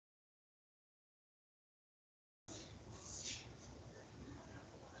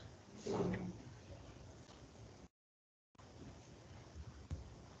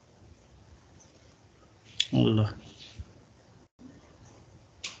ल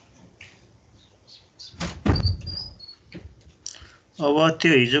अब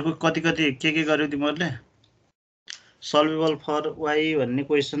त्यो हिजोको कति के गर्यौ तिमीहरूले सल्भेबल फर y भन्ने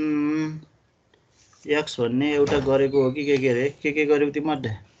क्वेसन x भन्ने एउटा गरेको हो कि के रे के गर्यौ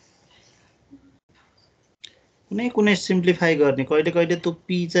तिमीहरूले कुनै सिम्प्लिफाई गर्ने कहिले त्यो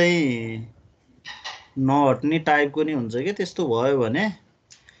p चाहिँ नहट्ने टाइपको नि हुन्छ के त्यस्तो भयो भने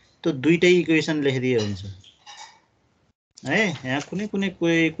त्यो दुईटै इक्वेसन लेखिदिए हुन्छ है यहाँ कोही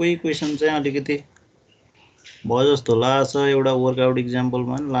क्वेसन चाहिँ अलिकति भयो जस्तो लाग्छ एउटा वर्कआउट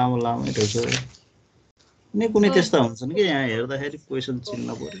इक्जाम्पलमा नि लामो रहेछ कुनै त्यस्ता हुन्छन् कि यहाँ हेर्दाखेरि क्वेसन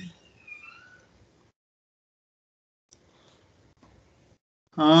चिन्न पर्यो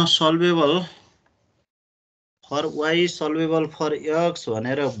सल्भेबल फर y सल्भेबल फर x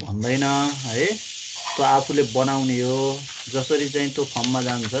भनेर भन्दैन है त्यो आफूले बनाउने हो जसरी चाहिँ त्यो फर्ममा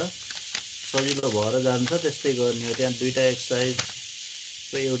जान्छ सजिलो भएर जान्छ त्यस्तै गर्ने हो त्यहाँ दुईटा एक्सरसाइज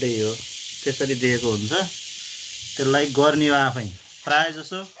एउटै हो त्यसरी दिएको हुन्छ त्यसलाई गर्ने हो आफै प्राय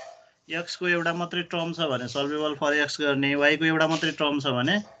जसो x को एउटा मात्रै टर्म छ भने सल्भेबल फर x गर्ने y को एउटा मात्रै टर्म छ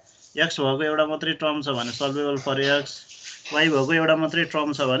भने x भएको एउटा मात्रै टर्म छ भने सल्भेबल फर x y भएको एउटा मात्रै टर्म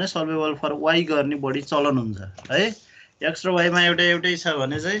छ भने सल्भेबल फर y गर्ने बढी चलन हुन्छ है x र y मा एउटै छ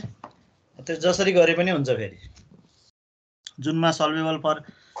भने चाहिँ त्यो जसरी गरे पनि हुन्छ फेरि जुनमा सल्भेबल फर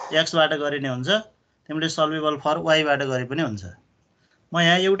x बाट गरिने हुन्छ तिमीले सल्भेबल फर y बाट गरे पनि हुन्छ म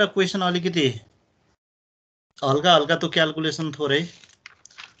यहाँ एउटा क्वेसन अलिकति हल्का त्यो क्याल्कुलेसन थोरै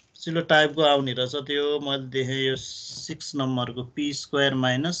सिलो टाइपको आउने रहेछ त्यो मैले देखेँ यो 6 नम्बरको p² -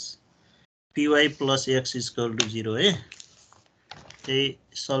 py + x = 0 है त्यही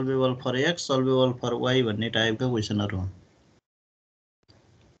सल्भेबल फर x सल्भेबल फर y भन्ने टाइपको क्वेसनहरु हुन्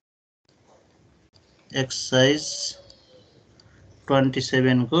एक्सरसाइज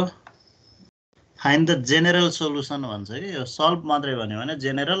 27 को फाइन्ड द जेनरल सोलुसन भन्छ के यो सल्भ मात्रै भन्यो भने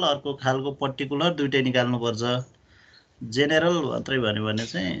जेनरल अर्को खालको पर्टिकुलर दुईटै निकाल्नु पर्छ जेनरल मात्रै भन्यो भने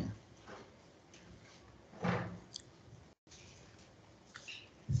चाहिँ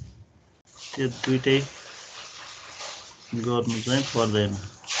त्यो दुईटै गर्नु चाहिँ पर्दैन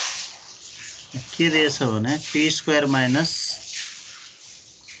के दिएछ भने p² -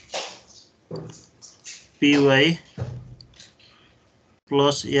 py +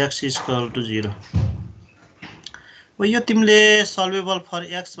 x = 0 हो यो तिमीले सल्भेबल फर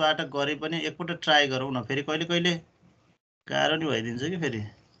x बाट गरे पनि एकपटक ट्राई गरौ न फेरि कहिले गाह्रो नि भइदिन्छ कि फेरि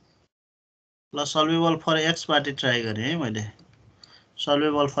ल सल्भेबल फर x बाट ट्राई गरे है मैले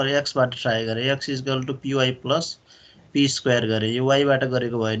सल्भेबल फर x बाट ट्राई गरे x = py + p² गरे यो y बाट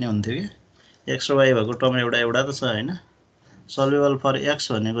गरेको भए नि हुन्थ्यो कि x र y भएको टर्म एउटा त छ हैन सल्भेबल फर x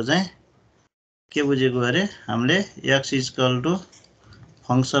भनेको चाहिँ के बुझेको अरे हामीले x =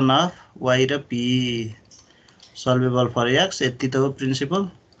 फंक्सन अफ y र p सल्भेबल फर x यति त हो principal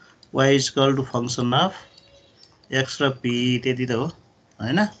y = function of x र p त्यति त हो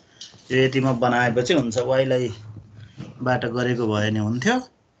हैन यो यतिमा बनाएपछि हुन्छ y लाई बाट गरेको भए नि हुन्थ्यो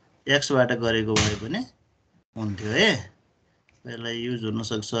x बाट गरेको भए पनि हुन्थ्यो है यसलाई युज हुन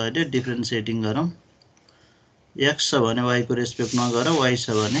सक्छ अहिले डिफरेन्सिएटिङ गरौँ x छ भने y को रेस्पेक्टमा गर y छ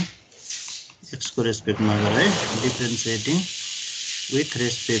भने x को रेस्पेक्टमा गर है डिफरेन्सिएटिङ विथ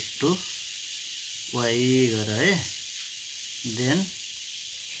रेस्पेक्ट टु y गर है देन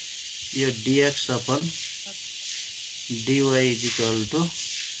यो dx अपन dy =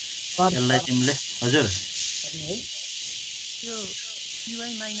 यसलाई तिमीले हजुर यो py - p² होला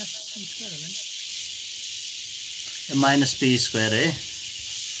 -p² नि है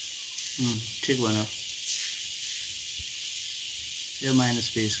ठीक भन्यो यो -p².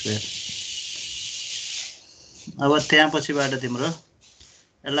 अब त्यहाँ पछिबाट तिम्रो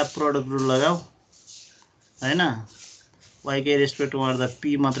यसलाई प्रोडक्ट रुल लगाऊ हैन y के रेस्पेक्टमा गर्दा p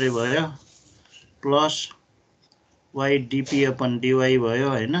मात्रै भयो प्लस y dp/dy भयो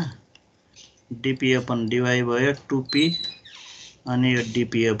हैन dp/dy भयो 2p अनि यो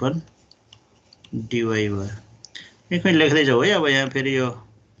dp/dy भयो एकमै लेख्दै जाऊ है अब यहाँ फेरि यो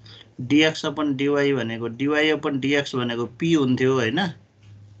dx/dy भनेको dy/dx भनेको p हुन्थ्यो हैन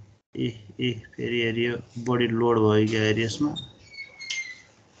ए फेरि हेरियो बडी लोड भयो क्या हेरि यसमा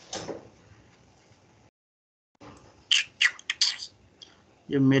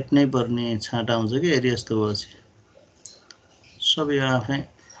यो मेट्नै पर्ने छाट आउँछ कि हेरि यस्तो भएपछि सबै आफै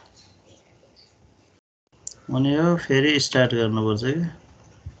अनि यो फेरि स्टार्ट गर्नुपर्छ कि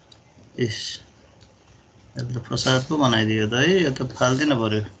इस यसले त फसाद पो बनाइदियो त है यो त फाल्दिन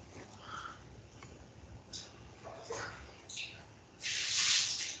पर्यो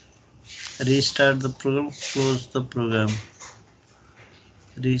restart the program close the program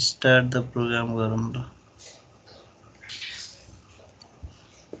restart the program गरौँ ल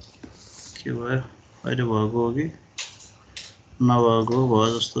के भयो अहिले भएको हो कि नभएको हो भयो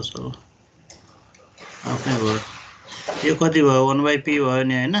जस्तो छ आफै भयो यो कति भयो 1/p भयो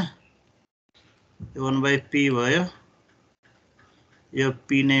नि हैन यो 1/p भयो यो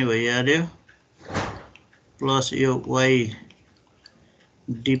p नै भइहाल्यो प्लस यो y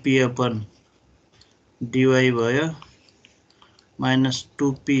dp अपन dy भयो minus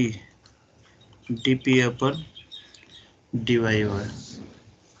 2p dp upon dy भयो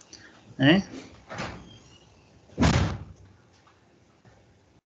है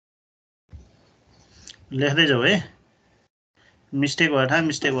लेख्दै जाऊ है मिस्टेक भयो थाहा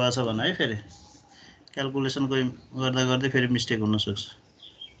मिस्टेक भएछ भने है फेरि क्याल्कुलेसन कोही गर्दा गर्दै फेरि मिस्टेक हुन सक्छ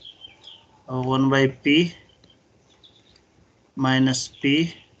अब 1/p minus p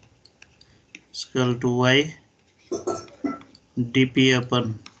is equal to y dp upon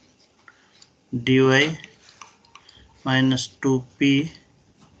dy minus 2p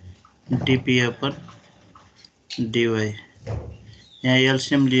dp upon dy यहाँ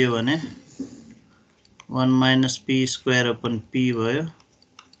एलसीएम लियो भने 1 minus p square upon p भयो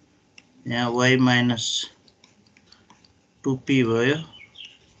यहाँ y minus 2p भयो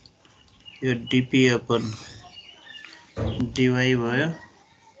यो dp upon dy भयो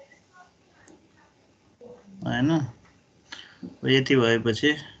हैन यति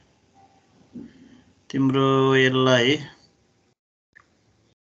भएपछि तिम्रो यसलाई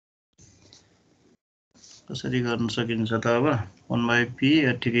कसरी गर्न सकिन्छ त अब 1/p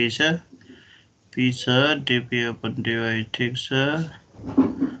ठिकै छ p छ dp upon dy ठीक छ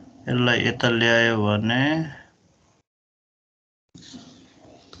यसलाई यता ल्यायो भने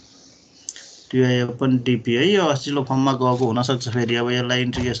dy upon dp है यो अस्तिलो फर्ममा गएको हुन सक्छ फेरि अब यसलाई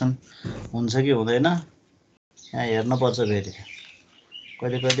इन्टिग्रेसन हुन्छ कि हुँदैन यहाँ हेर्न पर्छ फेरि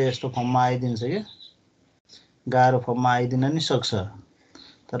कहिले कहिले यस्तो फर्ममा आइदिन्छ के गाह्रो फर्ममा आइदिन नि सक्छ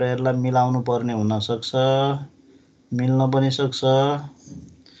तर यसलाई मिलाउनु पर्ने हुन सक्छ मिल्न पनि सक्छ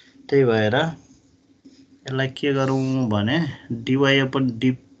त्यही भएर यसलाई के गरौँ भने dy upon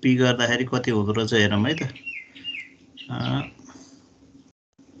dp गर्दाखेरि कति हुँदो रहेछ हेरौँ है त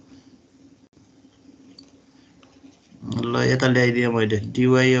ल यता ल्याइदिएँ मैले dy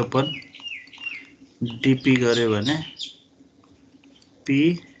upon dp गर्यो भने p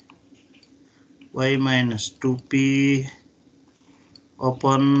y minus 2p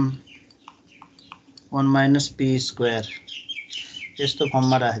upon 1 minus p square यस्तो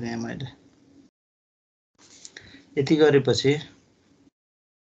फर्ममा राखिदिएँ मैले यति गरेपछि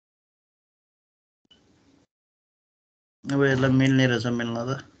अब यसलाई मिल्ने रहेछ मिल्न त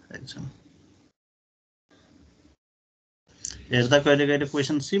एकछिन हेर्दा कहिले कहिले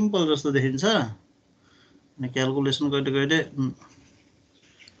क्वेसन सिम्पल जस्तो देखिन्छ अनि क्याल्कुलेसन कहिले कहिले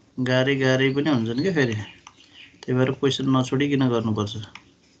गाह्रै पनि हुन्छन् के फेरि त्यही भएर क्वेसन नछोडिकिन गर्नुपर्छ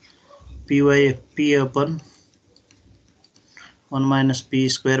p upon 1 minus p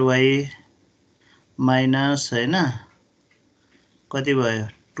square y minus हैन कति भयो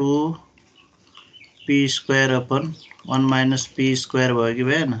 2p square upon 1 minus p square भयो कि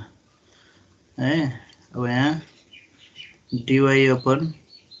भएन है अब यहाँ dy upon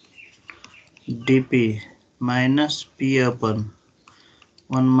dp minus p upon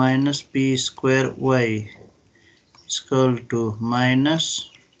 1 minus p square y is equal to minus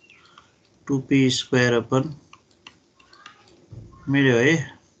 2p square upon मिल्यो है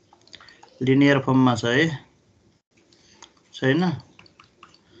लिनियर फर्ममा छ है छैन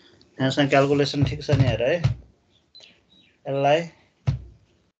यहाँसँग क्याल्कुलेसन ठिक छ नि हेर है यसलाई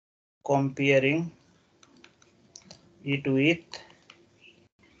comparing it with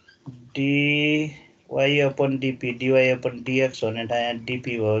dy upon dp dy upon dx भन्ने ठाउँ यहाँ dp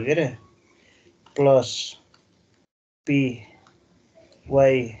भयो के रे plus p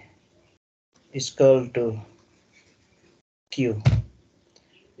y is equal to q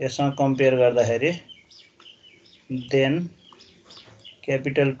यससँग कम्पेयर गर्दाखेरि देन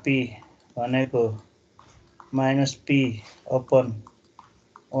क्यापिटल P भनेको minus p upon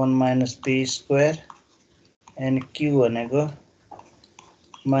 1 minus p square and q भनेको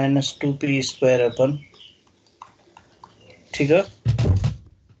माइनस 2p square अपन ठीक हो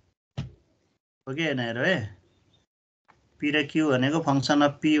कि हैन हेर है p र q भनेको फंक्सन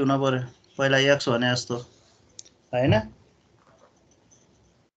अफ p हुन पर्यो पहिला x भने जस्तो हैन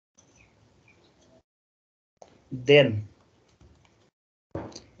देन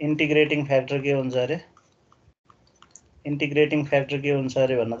इंटीग्रेटिंग फैक्टर के हुन्छ अरे इंटीग्रेटिंग फैक्टर के हुन्छ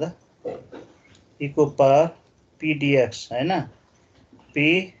अरे भन्न त e को पावर p dx हैन p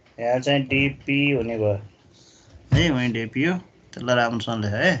यहाँ चाहिँ dp हुने भयो है वही dp हो त्यसलाई राम्रोसँग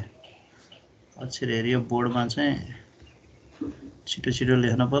लेख है अक्षर हेरियो बोर्डमा चाहिँ छिटो छिटो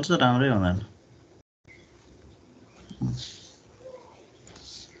लेख्न पर्छ, राम्रै हुँदैन।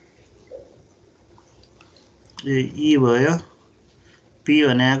 ई भयो, पी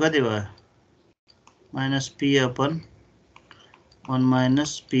भने कति भयो? Minus P upon 1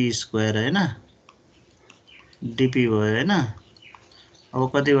 minus P square हैन, डिपी भयो हैन।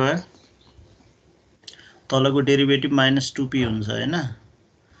 अब कति भयो? तलको डेरिभेटिभ माइनस 2p हुन्छ हैन,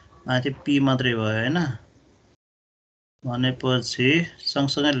 माथि p मात्रै भयो हैन। भनेपछि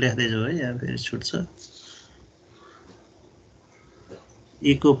सँगसँगै लेख्दै जाऊ है, यहाँ फेरि छुट्छ।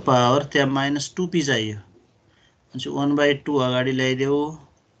 e को पावर त्यहाँ माइनस 2p चाहियो, भनेपछि 1/2 अगाडि ल्याइदेऊ,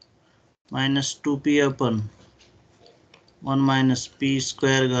 minus 2p upon 1 minus p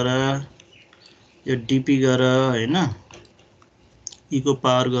square गर, यो डिपी गर हैन, e को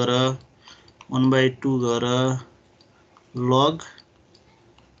पावर गर 1/2 गर, लग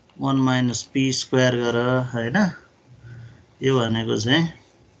 1 माइनस p स्क्वायर गर हैन। यो भनेको चाहिँ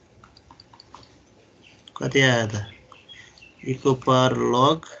कति आयो त? e को पावर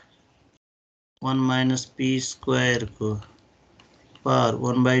लग 1 माइनस p स्क्वायर को पावर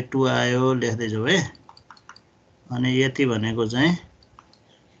 1/2 आयो, लेख्दै जाऊ है। अनि यति भनेको चाहिँ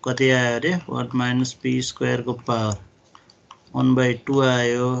कति आयो अरे? 1 माइनस p स्क्वायर को पावर 1/2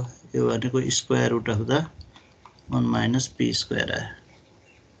 आयो, यो भनेको square root of the 1 minus p square आयो।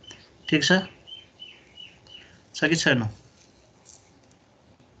 ठीक छ कि छैन?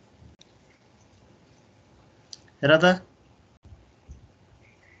 हेर त,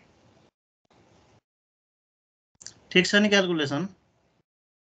 ठीक छ नि? क्याल्कुलेसन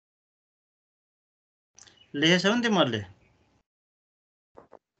लेखेछौ नि तिमीहरूले?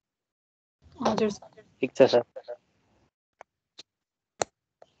 हजुर सर, ठीक छ सर।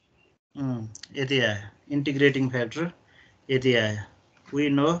 यति आयो, इन्टिग्रेटिङ फ्याक्टर यति आयो। वी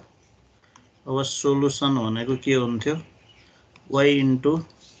नो अब सोलुसन भनेको के हुन्थ्यो? y into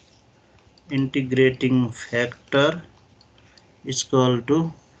integrating factor equal to,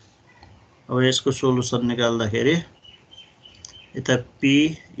 अब यसको सोलुसन निकाल्दाखेरि यता p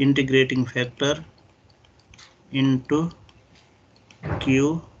integrating factor into q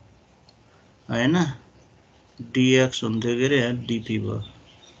हैन, dx हुन्थ्यो के अरे, dp भयो।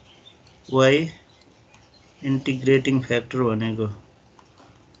 y इन्टिग्रेटिङ फ्याक्टर भनेको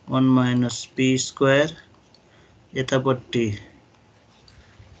 1 माइनस p स्क्वायर, यतापट्टि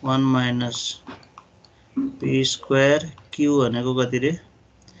 1 माइनस p स्क्वायर, q भनेको कति रे?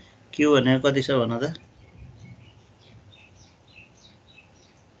 q भनेको कति छ भन त?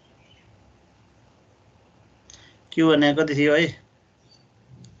 q भनेको कति थियो है?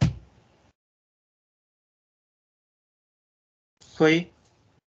 खोइ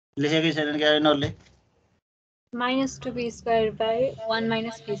लेखेकै छैन क्या यिनीहरूले? Minus 2p square by 1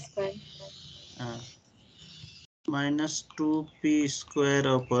 minus p square. Minus 2p square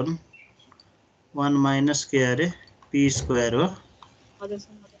upon 1 minus के अरे p स्क्वायर हो। हजुर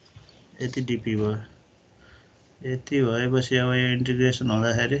सर। यति डिपी भयो। यति भएपछि अब यो इन्टिग्रेसन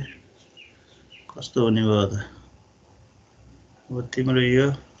हुँदाखेरि कस्तो हुने भयो त? अब तिम्रो यो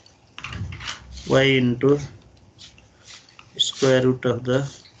y into square root of the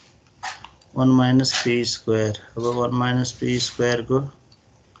 1 minus p square, अब 1 माइनस p स्क्वायर को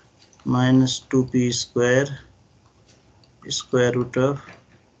minus 2p square square root of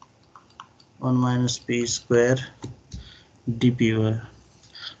 1 minus p square DP भयो।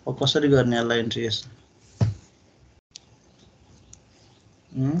 अब कसरी गर्ने यसलाई इन्टिग्रेसन?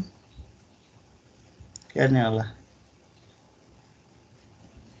 गर्ने होला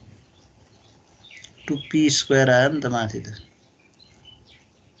 2p स्क्वायर आयो नि त माथि त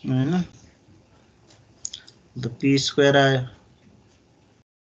हैन, त p स्क्वायर आयो।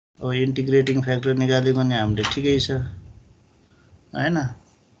 अब इन्टिग्रेटिङ फ्याक्टर निकाल्यो भने हामीले ठिकै छ हैन?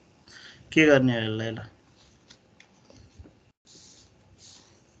 के गर्ने हो यसलाई? ल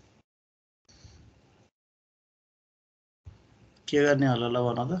के गर्ने होला ल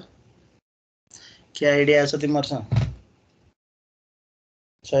भन त? के आइडिया छ तिमीहरूसँग?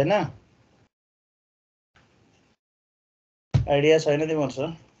 छैन? आइडिया छैन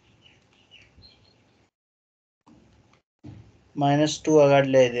तिमीहरूसँग? माइनस 2 अगाडि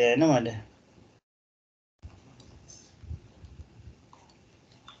ल्याइदिएँ हैन मैले?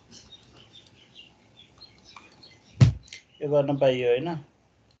 यो गर्न पाइयो हैन?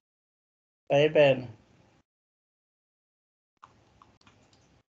 पाएन?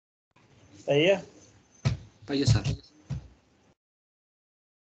 पाइयो? पाइयो सर।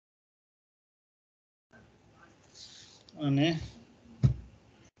 अनि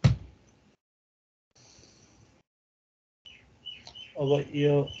अब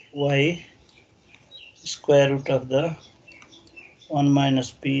यो y square root of the 1 minus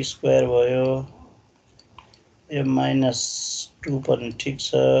p square भयो यो minus 2 पनि ठीक छ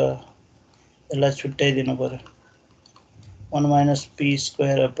यसलाई छुट्याइदिनु पर्यो 1 minus p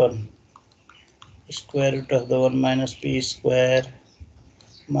square upon square root of the 1 minus p square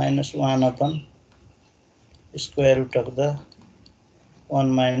minus 1 upon square root of the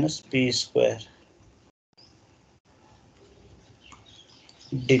 1 minus p square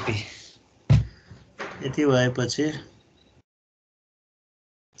dp यति भएपछि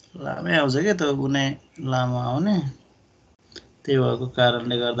लामै आउँछ के त कुनै लामो आउने त्यही भएको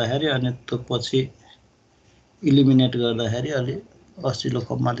कारणले गर्दाखेरि अनि त्यो पछि इलिमिनेट गर्दाखेरि अलि असिलो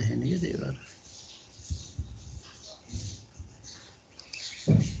कममा देखिने के त्यही भएर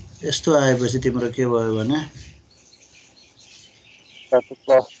यस्तो आएपछि तिम्रो के भयो भने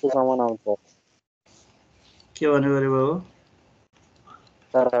 +2 कमन आउँछ के भनेको रे बाबु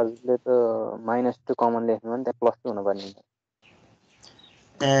सर हजुरले त -2 कमन लेख्नु भने त्यहाँ +2 हुनुपर्ने हुन्छ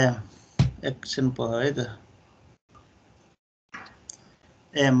ए एकछिन पो है त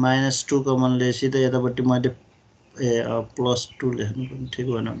ए -2 कमन लेसी त यतापट्टि मैले ए +2 लेख्नु पनि ठिक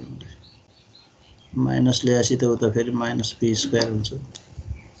भएन माइनस ल्याएपछि त उता फेरि -p स्क्वायर हुन्छ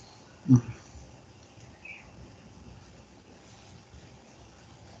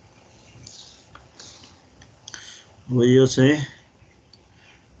हो यो चाहिँ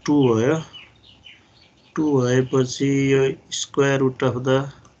 2 भयो 2 भएपछि यो square root of the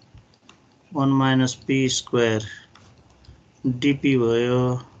 1 minus p square dp भयो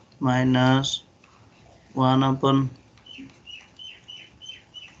minus 1 upon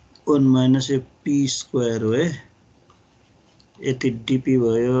 1 minus p square हो है यति dp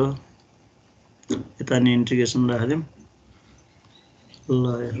भयो यता नि इन्टिग्रेसन राख्दियौं ल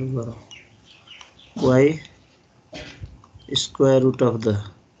यसो गरौँ y square root of the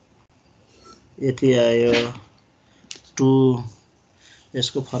यति आयो 2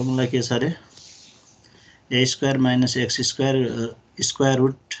 यसको फर्मुला के छ रे a square minus x square square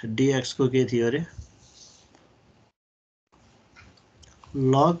root dx को के थियो रे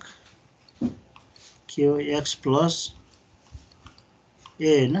log के हो x plus a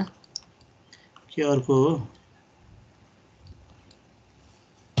हैन के अर्को हो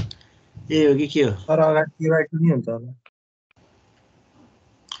ए हो कि के हो सर अगाडि p/2 नि हुन्छ होला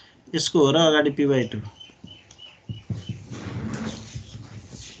यसको हो र अगाडि p/2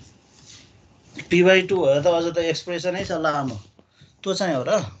 p/2 हो त अझ त एक्सप्रेसनै छ लामो त्यो चाहिँ हो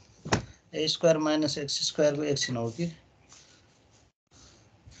र a square minus x square को एकछिन हो कि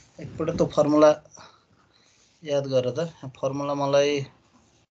एकपल्ट त्यो फर्मुला याद गर त फर्मुला मलाई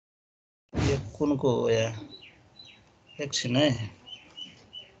यो कुनको हो यहाँ एकछिन है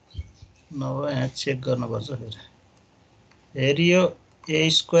नभए यहाँ चेक गर्नुपर्छ फेरि हेरियो a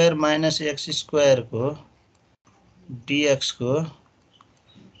square minus x square को dx को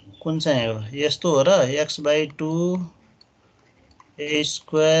कुन चाहिँ हो यस्तो हो र x/2 a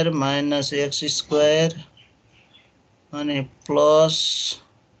square minus x square अनि plus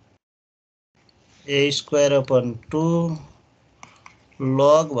a square upon 2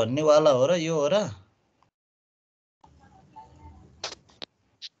 log भन्ने वाला हो र यो हो र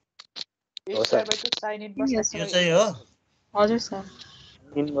हो सर Yes, यो sir. चाहिँ हो हजुर सर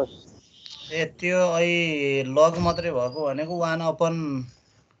इन्भर्स ए त्यो अहिले लग मात्रै भएको भनेको 1 अपन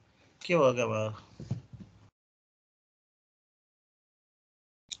के भयो के भयो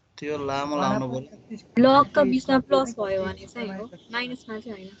त्यो लामो लाउनु पर्यो लग का बीचमा प्लस भयो भने चाहिँ हो माइनसमा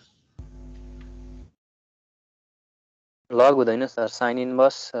चाहिँ हैन लग हुँदैन सर साइन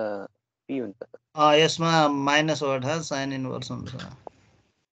इन्भर्स p हुन्छ यसमा माइनस हो अर्थात् साइन इन्भर्स हुन्छ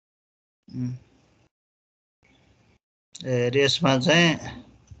ए यसमा चाहिँ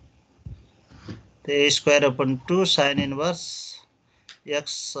त्यो square upon 2 sign inverse x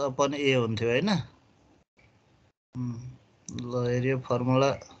upon a हुन्थ्यो हैन ल हेरियो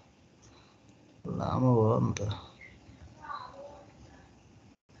फर्मुला लामो भयो नि त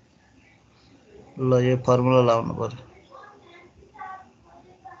ल यो फर्मुला लाउनु पर्यो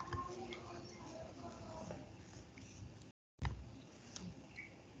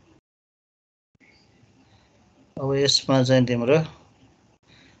अब यसमा चाहिँ तिम्रो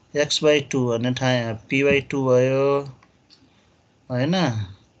x/2 भन्ने ठाउँ यहाँ p/2 भयो हैन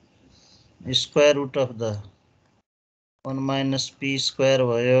square root of the 1 minus p square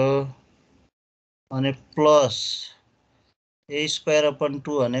भयो अनि प्लस a square upon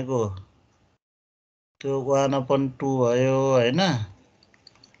 2 भनेको त्यो 1 upon 2 भयो हैन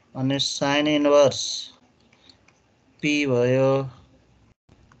अनि साइन इन्भर्स p भयो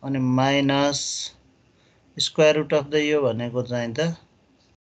अनि minus square root of the यो भनेको चाहिँ त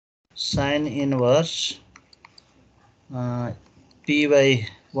साइन इन्भर्स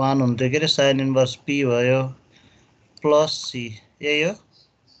p/1 हुन्थ्यो के अरे साइन इन्भर्स p भयो प्लस c यही हो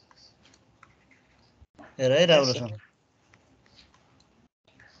हेर है राम्रोसँग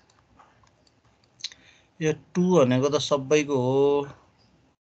यो 2 भनेको त सबैको हो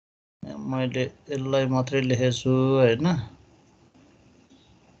मैले यसलाई मात्रै लेखेछु हैन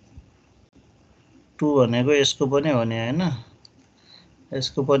 2 भनेको यसको पनि हो नि हैन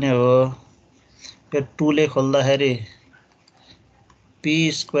यसको पनि हो यो 2 ले खोल्दाखेरि p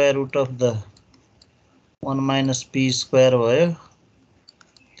square root of the 1 minus p square भयो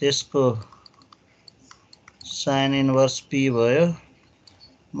त्यसको साइन इन्भर्स p भयो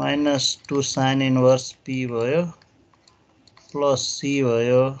माइनस 2 साइन इन्भर्स p भयो प्लस c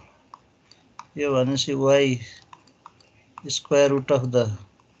भयो यो भनेपछि y square root of the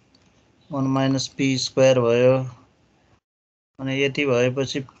 1 minus p square भयो अनि यति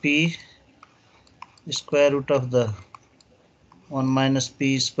भएपछि p square root of the 1 minus p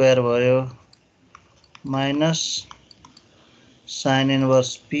square भयो minus sign inverse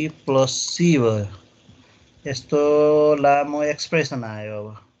p plus c भयो यस्तो लामो एक्सप्रेसन आयो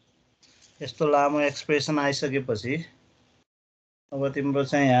अब यस्तो लामो एक्सप्रेसन आइसकेपछि अब तिम्रो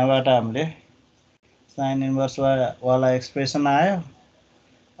चाहिँ यहाँबाट हामीले साइन इन्भर्स वाला एक्सप्रेसन आयो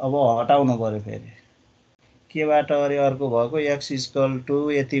अब हटाउनु पर्यो फेरि केबाट गरे अर्को भएको x इक्वल टु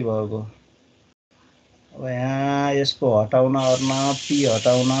यति भएको अब यहाँ यसको हटाउन अर्न p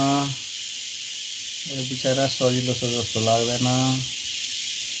हटाउन यो बिचरा सजिलो छ जस्तो लाग्दैन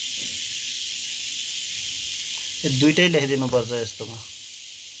यो दुईटै लेखिदिनु पर्छ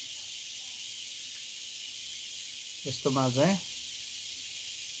यस्तोमा चाहिँ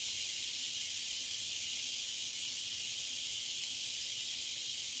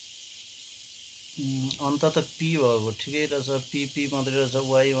अन्त त p भएको ठिकै रहेछ p मात्रै रहेछ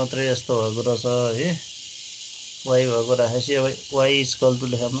y मात्रै यस्तो भएको रहेछ है y भएको राखेपछि अब y इक्वल टु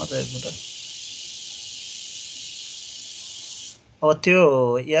लेखौँ न त एकपल्ट अब त्यो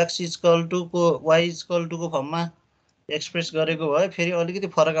x इक्वल टु को y इक्वल टु को फर्ममा एक्सप्रेस गरेको भए फेरि अलिकति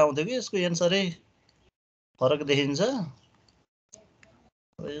फरक आउँथ्यो कि यसको एन्सरै फरक देखिन्छ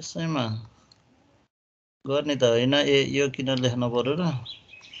यसैमा गर्ने त हैन यो किन लेख्नु पर्यो र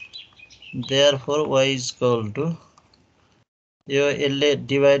therefore y इक्वल टु यो यसले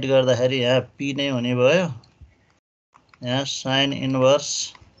डिभाइड गर्दाखेरि यहाँ p नै हुने भयो यहाँ sign inverse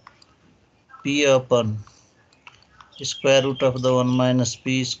p upon square root of the 1 minus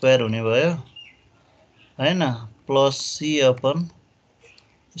p square हुने भयो हैन plus c upon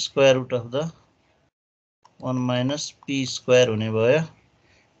square root of the 1 minus p square हुने भयो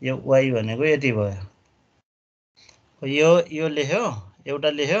यो y भनेको यति भयो यो लेख्यो एउटा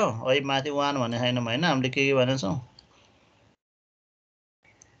लेख्यो है माथि 1 भने छैनौँ हैन हामीले के भनेछौँ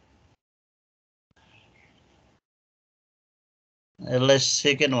यसलाई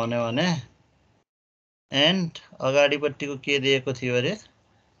सेकेन्ड भन्यो भने एन्ड अगाडिपट्टिको के दिएको थियो अरे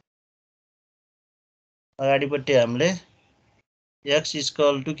अगाडिपट्टि हामीले x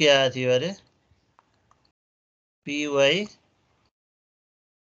इक्वल टु के आएको थियो अरे py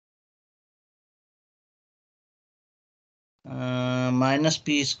माइनस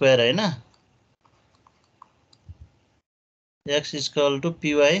p स्क्वायर हैन x equal to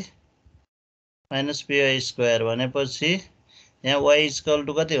py minus py square भनेपछि यहाँ y इक्वल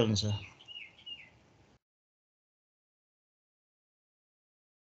टु कति हुन्छ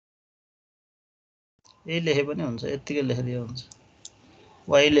यही लेखे पनि हुन्छ यतिकै लेखिदियो हुन्छ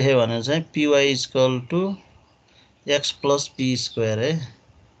y लेखे भने चाहिँ py equal to x plus p square है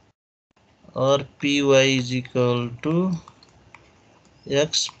और py is equal to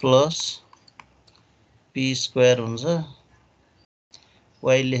x plus p square हुन्छ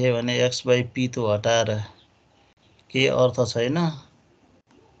y लेखे भने x बाई p तो हटाएर के अर्थ छैन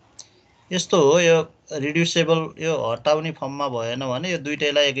यस्तो हो यो रिड्युसेबल यो हटाउने फर्ममा भएन भने यो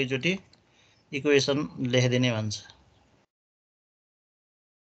दुईटैलाई एकैचोटी इक्वेसन लेखिदिने भन्छ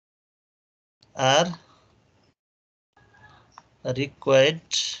आर रिक्वायर्ड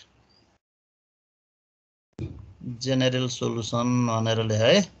जेनरल सोलुसन भनेर लेख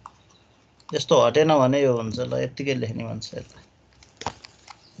है यस्तो हटेन भने यो हुन्छ ल यतिकै लेख्ने भन्छ यसलाई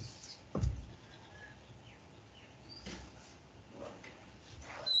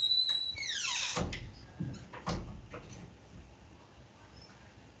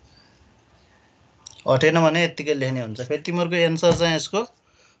हटेन भने यतिकै लेख्ने हुन्छ फेरि तिमीहरुको एन्सर चाहिँ यसको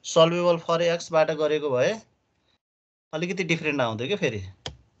सल्भेबल फर x बाट गरेको भए अलिकति डिफरेन्ट आउँथ्यो के फेरि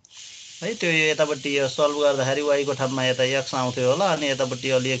है त्यो यतापट्टि यो सल्भ गर्दाखेरि y को ठाउँमा यता x आउँथ्यो होला अनि यतापट्टि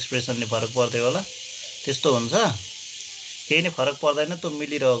अलि एक्सप्रेसनले फरक पर्थ्यो होला त्यस्तो हुन्छ केही नै फरक पर्दैन त्यो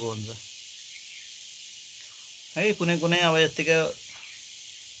मिलिरहेको हुन्छ है कुनै कुनै अब यतिकै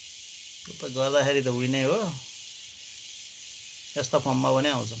त गर्दाखेरि त उइनै हो यस्ता फर्ममा पनि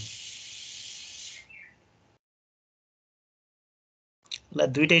आउँछ ल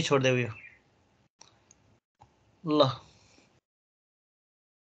दुईटै छोड्देऊ यो ल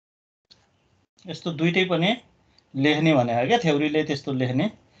यस्तो दुईटै पनि लेख्ने भनेको क्या थ्योरीले त्यस्तो लेख्ने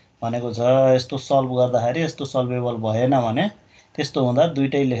भनेको छ यस्तो सल्भ गर्दाखेरि यस्तो सल्भेबल भएन भने त्यस्तो हुँदा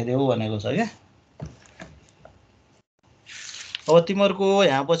दुईटै लेख्देऊ भनेको छ क्या अब तिमीहरूको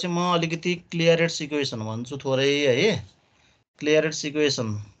यहाँ पछि म अलिकति क्लियरेट्स इक्वेसन भन्छु थोरै है क्लियरेट्स इक्वेसन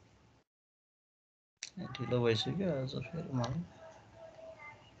ढिलो भइसक्यो आज फेरि म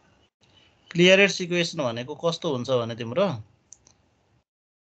क्लियरेट्स इक्वेसन भनेको कस्तो हुन्छ भने तिम्रो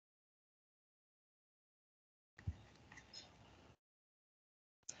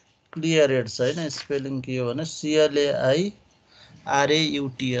क्लियरेट्स हैन स्पेलिङ के हो भने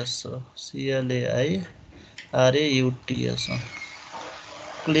CLAIRAUTS हो CLAIRAUTS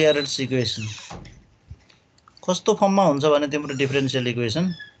क्लियरेट्स इक्वेसन कस्तो फर्ममा हुन्छ भने तिम्रो डिफरेन्शियल इक्वेसन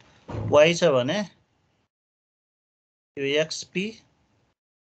y छ भने यो xp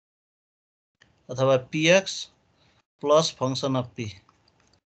अथवा px plus function of p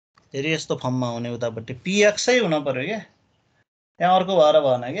फेरि यस्तो फर्ममा हुने उतापट्टि px नै हुन पर्यो क्या त्यहाँ अर्को भएर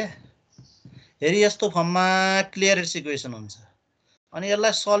भएन क्या फेरि यस्तो फर्ममा क्लियरेट्स इक्वेसन हुन्छ अनि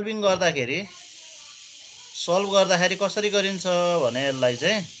यसलाई सल्भ गर्दाखेरि कसरी गरिन्छ भने यसलाई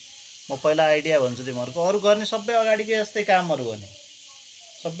चाहिँ म पहिला आइडिया भन्छु तिमीहरूको अरु गर्ने सबै अगाडिको यस्तै कामहरु हो नि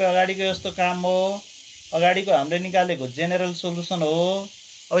सबै अगाडिको यस्तो काम हो अगाडिको हामीले निकालेको जेनरल सोलुसन हो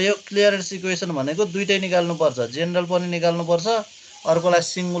अब यो क्लियरेन्स इक्वेसन भनेको दुईटै निकाल्नु पर्छ जेनरल पनि निकाल्नु पर्छ अर्कोलाई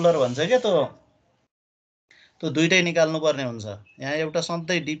सिंगुलर भन्छ के त्यो दुईटै निकाल्नु पर्ने हुन्छ यहाँ एउटा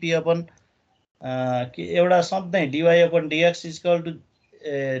सधैं dp अपन एउटा सधैं dy upon dx equal to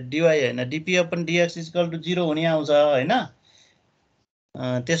dy हैन dp upon dx equal to 0 हुने आउँछ हैन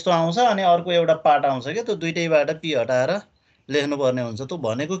त्यस्तो आउँछ अनि अर्को एउटा पार्ट आउँछ के त्यो दुईटैबाट p हटाएर लेख्नु पर्ने हुन्छ त्यो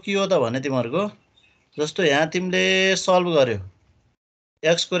भनेको के हो त भने तिमीहरुको जस्तो यहाँ तिमीले सल्भ गर्यो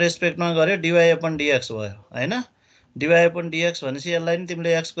x को रेस्पेक्टमा गर्यो dy अपन dx भयो हैन dy अपन dx भनेपछि यसलाई नि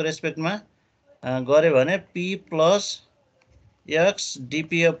तिमीले x को रेस्पेक्टमा गर्यो भने p plus x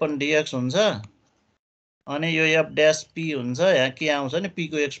dp upon dx हुन्छ अनि यो f डैश p हुन्छ यहाँ के आउँछ नि p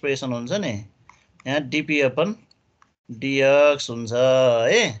को एक्सप्रेसन हुन्छ नि यहाँ dp अपन dx हुन्छ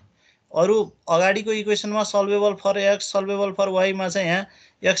है अरु अगाडिको इक्वेसनमा सल्भेबल फर x सल्भेबल फर y मा चाहिँ यहाँ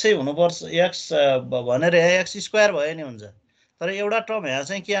x नै हुनुपर्छ x भनेर x स्क्वायर भयो नि हुन्छ तर एउटा टर्म यहाँ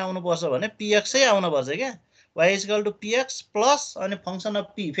चाहिँ के आउनु पर्छ भने px नै आउनु पर्छ के y equal to px plus अनि फंक्सन अफ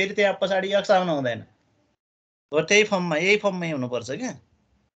p फेरि त्यहाँ पछाडी x आउनु हुँदैन हो त्यही फर्ममा यही फर्ममै हुनु पर्छ के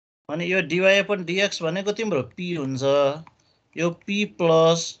अनि यो dy अपन dx भनेको तिम्रो p हुन्छ यो p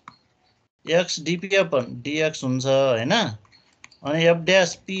plus x dp upon dx हुन्छ हैन अनि f डैश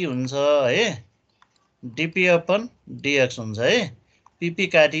p हुन्छ है dp अपन dx हुन्छ है pp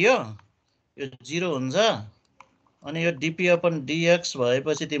काटियो यो 0 हुन्छ अनि यो dp अपन dx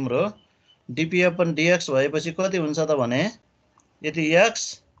भएपछि तिम्रो dp अपन dx भएपछि कति हुन्छ त भने यति x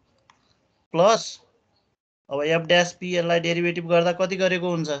प्लस अब f डैश p यसलाई डेरिभेटिभ गर्दा कति गरेको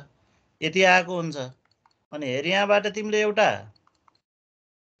हुन्छ यति आएको हुन्छ अनि हेर यहाँबाट तिमीले एउटा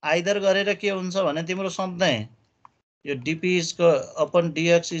आइदर गरेर के हुन्छ भने तिम्रो सधैं यो dp upon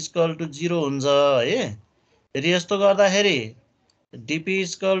dx equal to 0 हुन्छ है फेरि यस्तो गर्दाखेरि dp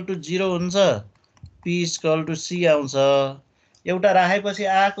इक्वल टु 0 हुन्छ p इक्वल टु c आउँछ एउटा राखेपछि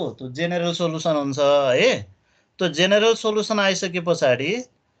आएको त्यो जेनरल सोलुसन हुन्छ है त्यो जेनरल सोलुसन आइसके पछाडी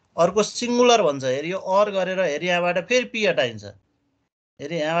अर्को सिंगुलर भन्छ हेर यो और गरेर हेर यहाँबाट फेरि p हटाइन्छ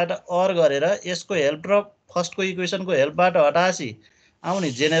हेर यहाँबाट और गरेर यसको हेल्प र फर्स्टको इक्वेसनको हेल्पबाट हटाएपछि आउने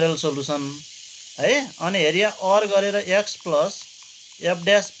जेनरल सोलुसन है अनि हेर यहाँ और गरेर x plus f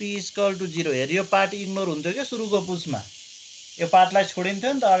dash p equal to 0 हेर यो पार्ट इग्नोर हुन्थ्यो के सुरुको पुछमा यो पार्टलाई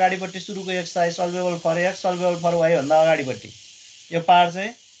छोडिन्थ्यो नि त अगाडिपट्टि सुरुको exercise सल्भेबल for x सल्भेबल for y भन्दा अगाडिपट्टि यो पार्ट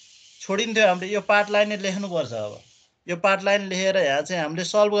चाहिँ छोडिन्थ्यो हामीले यो पार्टलाई नै लेख्नु पर्छ अब यो पार्टलाई नै लेखेर यहाँ चाहिँ हामीले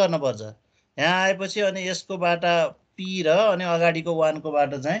सल्भ गर्न पर्छ यहाँ आएपछि अनि यसकोबाट p र अनि अगाडिको 1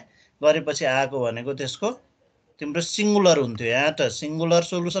 कोबाट चाहिँ गरेपछि आएको भनेको त्यसको तिम्रो सिंगुलर हुन्थ्यो यहाँ त सिंगुलर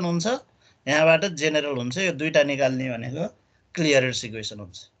सोलुसन हुन्छ यहाँबाट जेनरल हुन्छ यो दुईटा निकाल्ने भनेको क्लियरेन्स इक्वेसन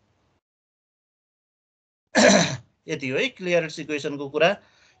हुन्छ यति हो है क्लियरेन्स इक्वेसनको कुरा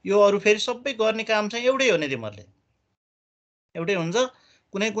यो अरु फेरि सबै गर्ने काम चाहिँ एउटै हो नि तिमीहरुले एउटै हुन्छ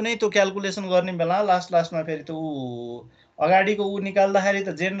कुनै कुनै त्यो क्याल्कुलेसन गर्ने बेला लास्टमा फेरि त्यो अगाडिको निकाल्दाखेरि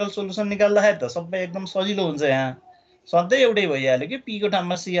त जेनरल सोलुसन निकाल्दाखेरि त सबै एकदम सजिलो हुन्छ यहाँ सधैं एउटै भइहाल्यो कि p को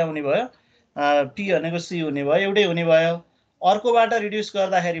ठाउँमा c आउने भयो p भनेको c हुने भयो एउटै हुने भयो अर्कोबाट रिड्युस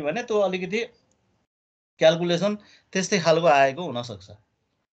गर्दाखेरि भने त्यो अलिकति क्याल्कुलेसन त्यस्तै खालको आएको हुन सक्छ।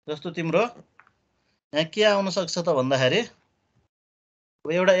 जस्तो तिम्रो यहाँ के आउन सक्छ त भन्दाखेरि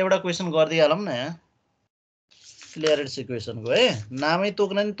एउटा क्वेसन गर्दिहालौँ न यहाँ क्लियरेन्स इक्वेसनको है नामै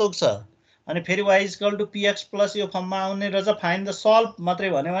तोक्न नि तोक्छ अनि फेरि y = px प्लस यो फर्ममा आउने रहेछ फाइन्ड द सल्भ मात्रै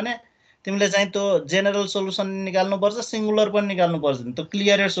भन्यो भने तिमीले चाहिँ त्यो जेनरल सोलुसन निकाल्नुपर्छ सिंगुलर पनि निकाल्नुपर्छ त्यो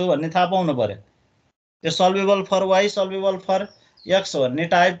क्लियरेन्स हो भन्ने थाहा पाउनु पर्यो त्यो सल्भेबल फर y सल्भेबल फर x भन्ने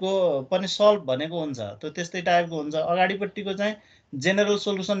टाइपको पनि सल्भ भनेको हुन्छ त्यो त्यस्तै टाइपको हुन्छ अगाडिपट्टिको चाहिँ जेनरल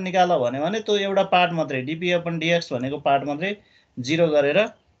सोलुसन निकाल भन्यो भने त्यो एउटा पार्ट मात्रै dp/dx भनेको पार्ट मात्रै 0 गरेर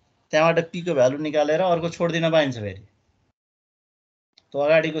त्यहाँबाट p को भ्यालु निकालेर अर्को छोड्दिन पाइन्छ फेरि त्यो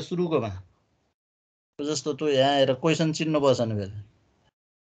अगाडिको सुरुकोमा जस्तो त्यो यहाँ हेर क्वेसन चिन्नुपर्छ नि फेरि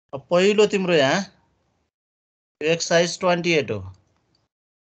अब पहिलो तिम्रो यहाँ एक्सर्साइज 28 हो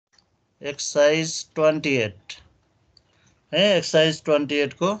एक्सर्साइज 28 है एक्सर्साइज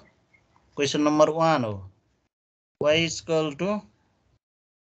 28 को क्वेसन नम्बर 1 हो y =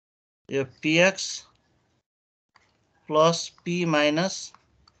 यो px plus p minus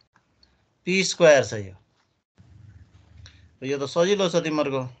p square छ यो त सजिलो छ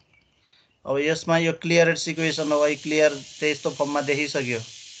तिम्रो अब यसमा यो क्लियरेन्स इक्वेसन हो y क्लियर त्यस्तो फर्ममा देखिसक्यो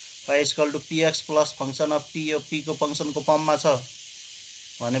y = px plus function of p यो p को फंक्सनको फर्ममा छ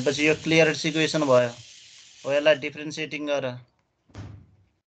भनेपछि यो क्लियरेन्स इक्वेसन भयो हो यसलाई डिफरेन्शिएटिङ गर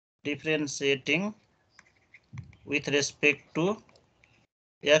डिफरेन्शिएटिङ विथ रेस्पेक्ट टु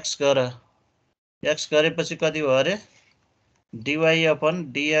x गर x गरेपछि कति भयो अरे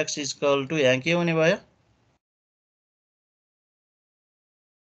dy/dx = यहाँ के हुने भयो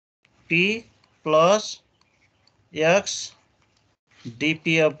p plus x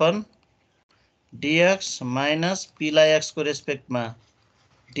dp/dx minus p लाई x को रेस्पेक्टमा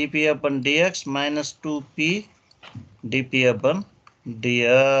dp/dx माइनस 2p dp/dx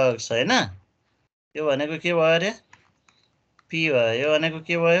हैन यो भनेको के भयो अरे p भयो यो भनेको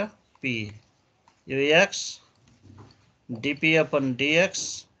के भयो p यो x dp/dx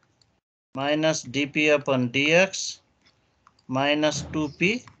minus dp/dx minus 2p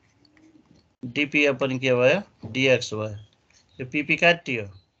dp/ के भयो dx भयो यो pp काटियो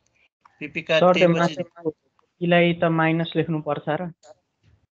pp काटिएपछि लाई त माइनस लेख्नु पर्छ र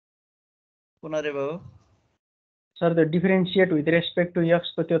कुन रे बाबु सर त्यो differentiate with respect to x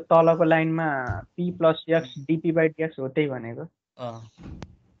को त्यो तलको लाइनमा p प्लस x dp/dx हो त्यही भनेको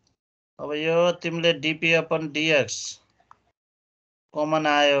अब यो तिमीले dp/dx कमन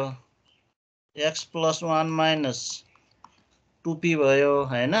आयो x + 1 माइनस 2p भयो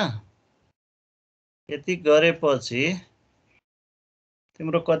हैन यति गरेपछि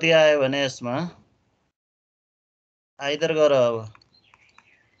तिम्रो कति आयो भने यसमा आइदर गर अब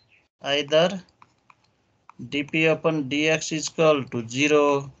either dp/dx = 0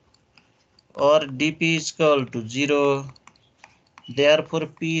 or dp = 0 therefore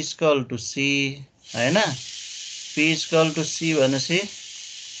p = c हैन p = c भनेपछि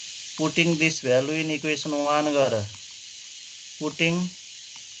putting this value in equation 1 गर putting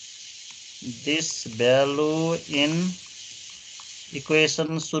this value in equation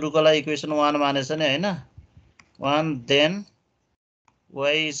सुरुको लागि equation 1 मानेछ नि हैन 1 then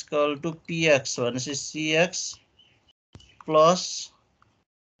y = px भनेपछि cx plus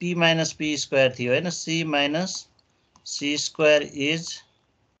p minus p square थियो हैन c minus c square is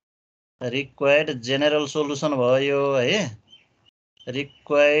required general solution भयो है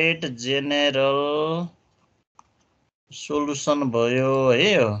required general solution भयो है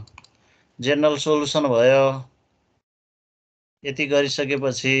यो general solution भयो यति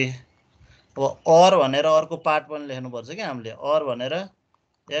गरिसकेपछि अब or भनेर अर्को पार्ट पनि लेख्नु पर्छ के हामीले or भनेर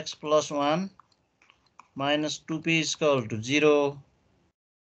x + 1 minus 2p = 0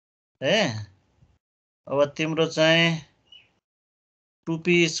 है अब तिम्रो चाहिँ 2p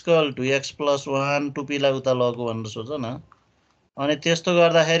 = x + 1 2p लाई उता लगो भनेर सोच न अनि त्यस्तो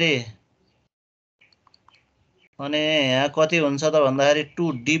गर्दाखेरि अनि यहाँ कति हुन्छ त भन्दाखेरि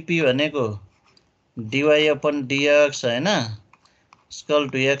 2dp भनेको dy/dx हैन =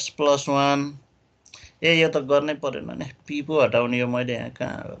 x + 1 ए यो त गर्नै पर्दैन नि p पो हटाउने यो मैले यहाँ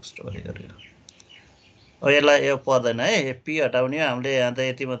कहाँ एक्स्ट्रा गरेको अब यसलाई यो पर्दैन है p हटाउने हो हामीले यहाँ त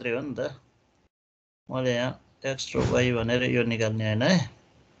यति मात्रै हो नि त मैले यहाँ x र y भनेर यो निकाल्ने हैन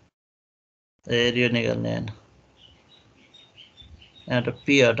है यो निकाल्ने हैन यहाँ त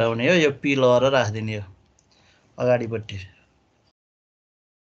p हटाउने हो यो p लहर राख्दिने हो अगाडिपट्टि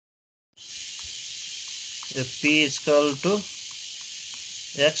यो p =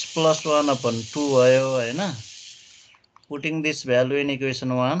 x + 1/2 भयो हैन putting this value in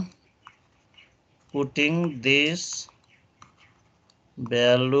equation 1 putting this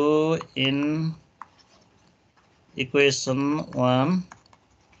value in equation 1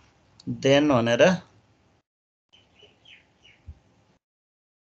 then भनेर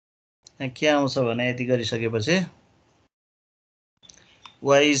के आउँछ भने यति गरिसकेपछि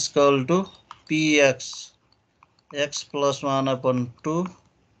y is equal to px x plus 1/2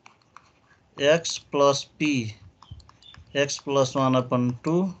 x plus p x plus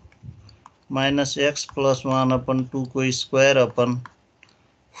 1/2 minus x plus 1/2 को square upon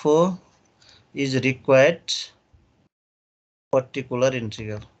 4 is required particular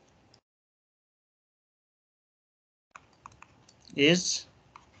integral is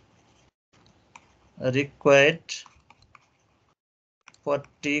required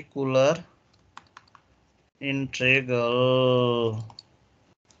particular integral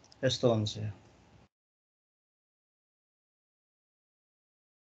यस्तो हुन्छ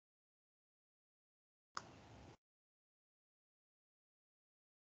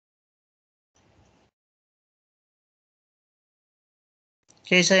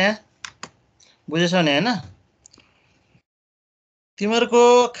के छ यहाँ बुझेछौ नि हैन तिमीहरुको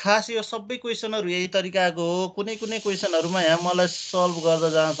खास यो सबै क्वेशनहरु यही तरिकाको हो कुनै कुनै क्वेशनहरुमा यहाँ मलाई सल्भ गर्दा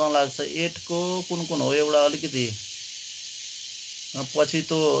जहाँसम्म लाग्छ 8 को कुन कुन हो एउटा अलिकति पछि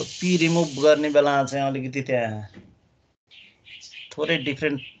त्यो पी रिमुभ गर्ने बेला चाहिँ अलिकति त्यहाँ थोरै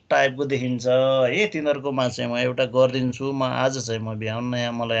डिफरेन्ट टाइपको देखिन्छ है तिनीहरुकोमा चाहिँ म एउटा गर्दिन्छु म आज चाहिँ म भ्याउन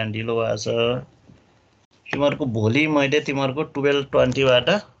यहाँ मलाई यहाँ ढिलो भएको छ तिमीहरुको भोलि मैले तिमीहरुको 12-20 बाट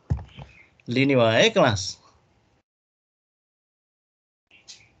लिने भयो है क्लास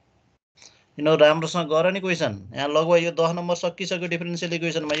यिनीहरु राम्रोसँग गर नि क्वेशन यहाँ लगभग यो 10 नम्बर सकिसक्यो डिफरेन्शियल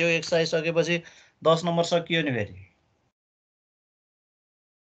इक्वेसनमा यो एक्सरसाइज सकेपछि 10 नम्बर सकियो नि फेरि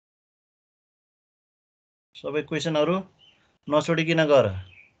सबै क्वेशनहरु नछोडिकिन गर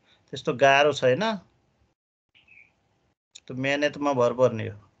त्यस्तो गाह्रो छैन त्यो मेहनतमा भर पर्ने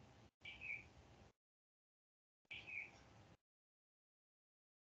हो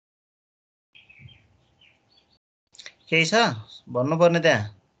केही छ भन्नुपर्ने त्यहाँ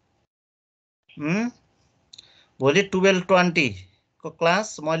भोलि 12-20 को क्लास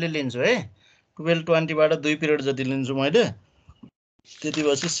मैले लिन्छु है 12-20 बाट 2 पिरियड जति लिन्छु मैले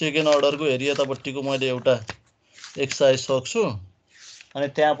त्यतिपछि सेकेन्ड अर्डरको हेरि यतापट्टिको मैले एउटा एक्सरसाइज सक्छु अनि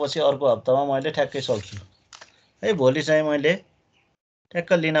त्यसपछि अर्को हप्तामा मैले ठ्याक्कै सक्छु है भोलि चाहिँ मैले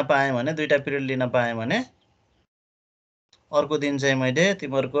ठ्याक्क लिन पाएँ भने दुईटा पिरियड लिन पाएँ भने अर्को दिन चाहिँ मैले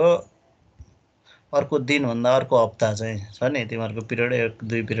तिमीहरुको अर्को दिन भन्दा अर्को हप्ता चाहिँ छ नि तिमीहरुको पिरियड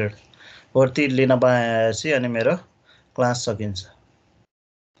 1-2 पिरियड भर्ती लिन पाएपछि अनि मेरो क्लास सकिन्छ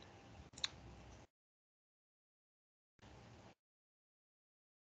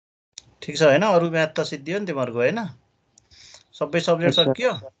ठीक छ हैन अरु म्याथ त सिद्धियो नि तिमीहरुको हैन सबै सब्जेक्ट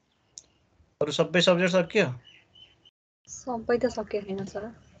सकियो अरु सबै सब्जेक्ट सकियो सबै त सकियो हैन सर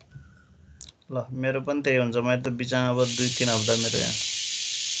ल मेरो पनि त्यही हुन्छ मैले त बिचमा अब 2-3 हप्ता मेरो यहाँ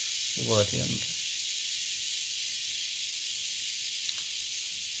भयो थियो नि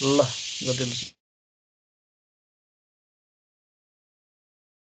ल जतिले